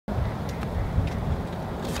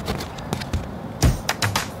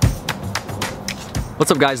What's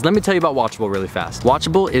up guys, let me tell you about Watchable really fast.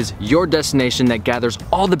 Watchable is your destination that gathers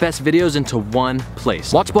all the best videos into one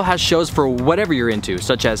place. Watchable has shows for whatever you're into,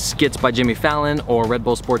 such as skits by Jimmy Fallon or Red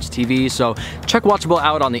Bull Sports TV, so check Watchable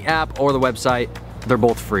out on the app or the website. They're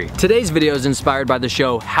both free. Today's video is inspired by the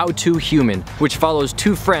show How to Human, which follows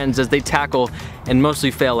two friends as they tackle and mostly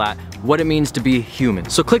fail at what it means to be human.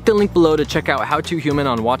 So click the link below to check out How to Human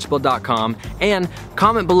on watchable.com and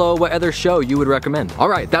comment below what other show you would recommend. All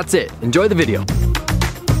right, that's it. Enjoy the video.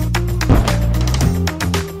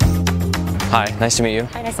 Hi, nice to meet you.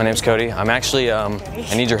 Hi, nice My name's Cody. I'm actually, I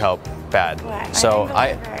need your help bad. What? So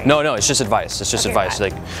no, it's just advice. It's just advice.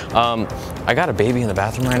 Like, I got a baby in the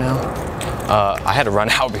bathroom right now. I had to run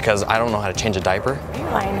out because I don't know how to change a diaper. Are you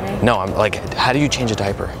lying to me? No, I'm like, how do you change a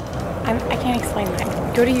diaper? I can't explain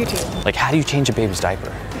that. Go to YouTube. Like, how do you change a baby's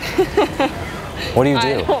diaper? What do you do?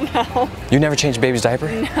 I don't know. You never changed a baby's diaper?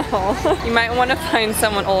 No. You might want to find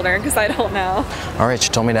someone older because I don't know. All right, she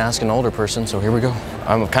told me to ask an older person, so here we go.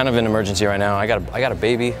 I'm kind of in an emergency right now. I got a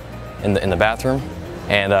baby in the bathroom,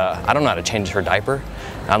 and I don't know how to change her diaper.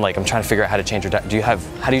 I'm trying to figure out how to change her diaper.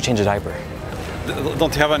 How do you change a diaper?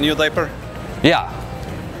 Don't you have a new diaper? Yeah.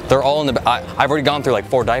 They're all in the, I've already gone through like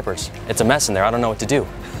 4 diapers. It's a mess in there, I don't know what to do.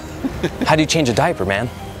 How do you change a diaper, man?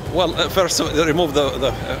 Well, first remove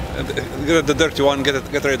the dirty one,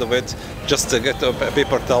 get rid of it. Just get a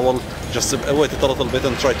paper towel, just wait it a little bit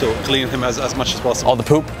and try to clean him as much as possible. All the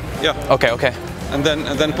poop? Yeah. Okay. And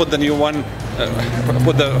then put the new one,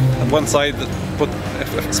 put the one side,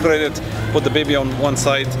 spread it, put the baby on one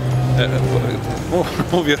side,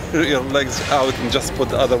 move your legs out and just put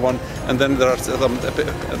the other one. And then there are some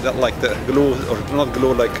like the glue, or not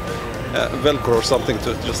glue, like Velcro or something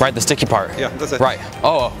to just... Right, the sticky part. Yeah, that's it. Right.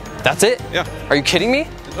 Oh, that's it? Yeah. Are you kidding me?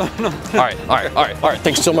 No. All right.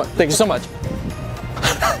 Thank you so much. Thank you so much.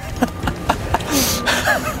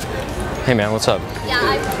 Hey man, what's up?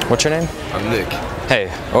 What's your name? I'm Nick.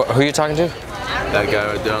 Hey, who are you talking to? That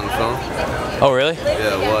guy right there on the phone? Oh, really?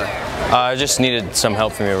 Yeah, what? I just needed some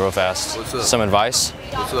help from you real fast. What's up? Some advice.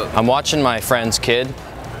 What's up? I'm watching my friend's kid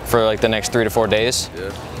for like the next 3 to 4 days.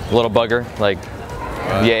 Yeah. Little bugger, like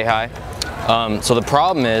yay high. So the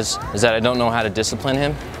problem is that I don't know how to discipline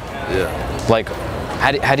him. Yeah. Like,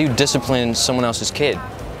 how do you discipline someone else's kid?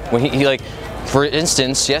 When he like, for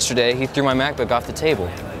instance, yesterday he threw my MacBook off the table.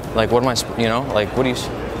 Like, what am I, like, what do you?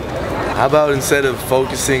 How about instead of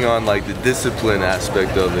focusing on like the discipline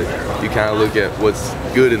aspect of it, you kind of look at what's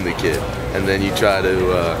good in the kid, and then you try to,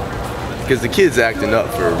 because the kid's acting up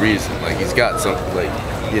for a reason. Like, he's got something, like,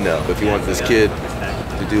 if you want this kid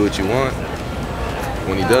to do what you want,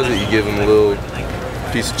 when he does it, you give him a little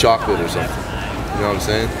piece of chocolate or something. You know what I'm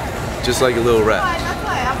saying? Just like a little rat.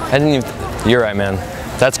 You're right, man.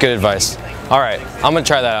 That's good advice. All right, I'm gonna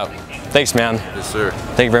try that out. Thanks, man. Yes, sir.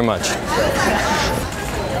 Thank you very much.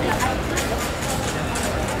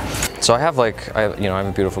 So I have I have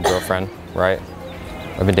a beautiful girlfriend, right?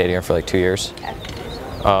 I've been dating her for like 2 years.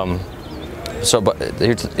 But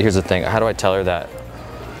here's the thing. How do I tell her that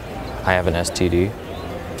I have an STD?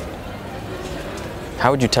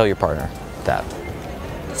 How would you tell your partner that?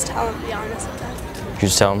 Just tell him, be honest with them. You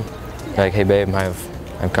just tell him, like, hey babe, I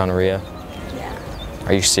have gonorrhea. Yeah.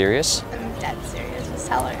 Are you serious? I'm dead serious. Just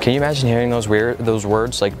tell her. Can you imagine hearing those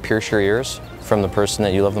words like pierce your ears from the person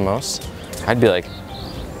that you love the most? I'd be like,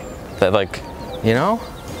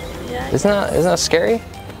 Yeah. Isn't that scary?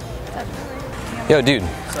 Definitely. Yo, dude,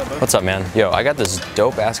 what's up, man? Yo, I got this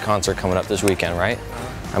dope ass concert coming up this weekend, right?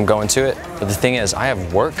 I'm going to it, but the thing is, I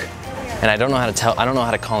have work, and I don't know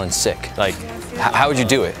how to call in sick. Like, how would you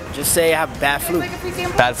do it? Just say I have bad flu.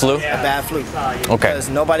 Bad flu? A bad flu. Okay. Because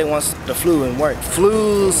nobody wants the flu in work.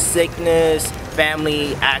 Flu, sickness,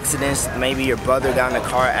 family accidents. Maybe your brother got in a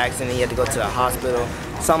car accident, you had to go to the hospital.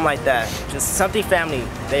 Something like that. Just something family.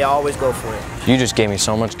 They always go for it. You just gave me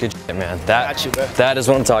so much good shit, man. That, got you, bro. That is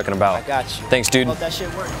what I'm talking about. I got you. Thanks, dude. Hope that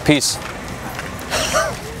shit works. Peace.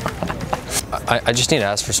 I just need to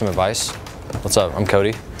ask for some advice. What's up? I'm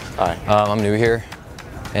Cody. Hi. I'm new here,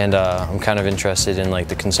 and I'm kind of interested in like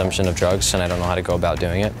the consumption of drugs, and I don't know how to go about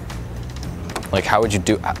doing it. Like, how would you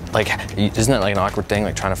do? Like, isn't that like an awkward thing?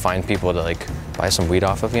 Like trying to find people to like buy some weed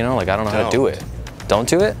off of? Like, I don't know how to do it. Don't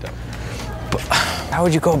do it. But how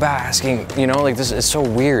would you go about asking? Like this is so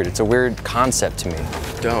weird. It's a weird concept to me.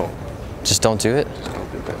 Don't. Just don't do it. Just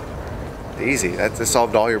don't do it. Easy. That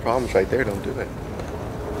solved all your problems right there. Don't do it.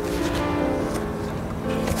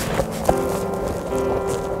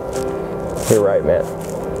 You're right, man.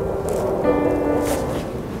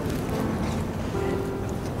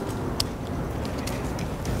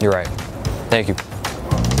 You're right. Thank you.